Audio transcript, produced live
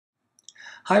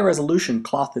High-resolution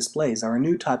cloth displays are a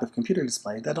new type of computer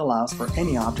display that allows for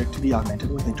any object to be augmented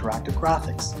with interactive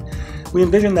graphics. We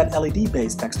envision that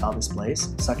LED-based textile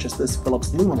displays, such as this Philips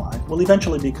Lumilight, will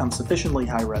eventually become sufficiently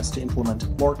high-res to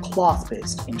implement more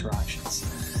cloth-based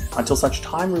interactions. Until such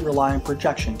time, we rely on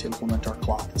projection to implement our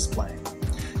cloth display.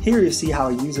 Here you see how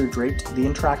a user draped the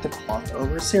interactive cloth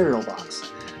over a cereal box.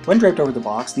 When draped over the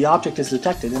box, the object is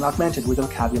detected and augmented with a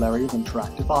vocabulary of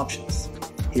interactive options.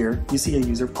 Here, you see a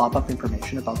user pop up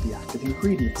information about the active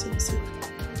ingredients in the cereal.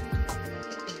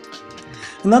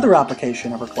 Another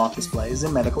application of our cloth display is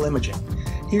in medical imaging.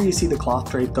 Here you see the cloth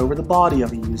draped over the body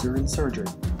of a user in surgery.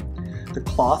 The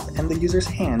cloth and the user's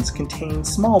hands contain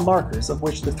small markers of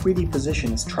which the 3D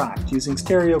position is tracked using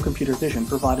stereo computer vision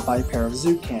provided by a pair of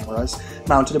zoom cameras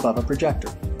mounted above a projector.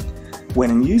 When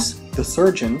in use, the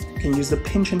surgeon can use the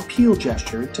pinch and peel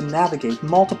gesture to navigate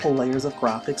multiple layers of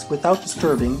graphics without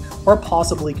disturbing or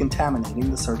possibly contaminating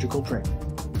the surgical drape.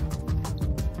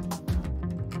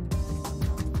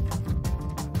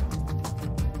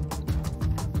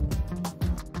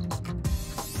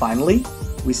 Finally,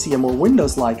 we see a more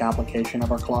Windows-like application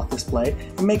of our cloth display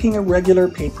in making a regular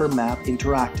paper map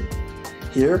interactive.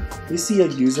 Here, we see a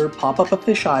user pop up a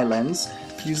fisheye lens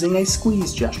using a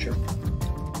squeeze gesture.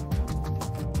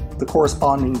 The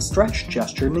corresponding stretch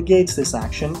gesture negates this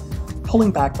action,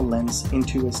 pulling back the lens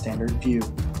into a standard view.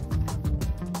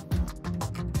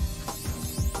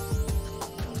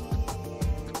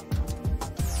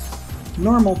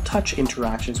 Normal touch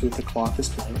interactions with the cloth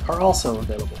display are also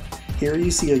available. Here you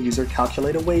see a user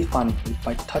calculate a wayfinding loop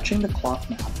by touching the cloth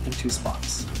map in two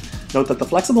spots. Note that the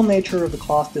flexible nature of the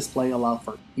cloth display allows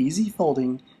for easy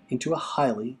folding into a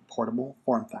highly portable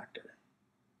form factor.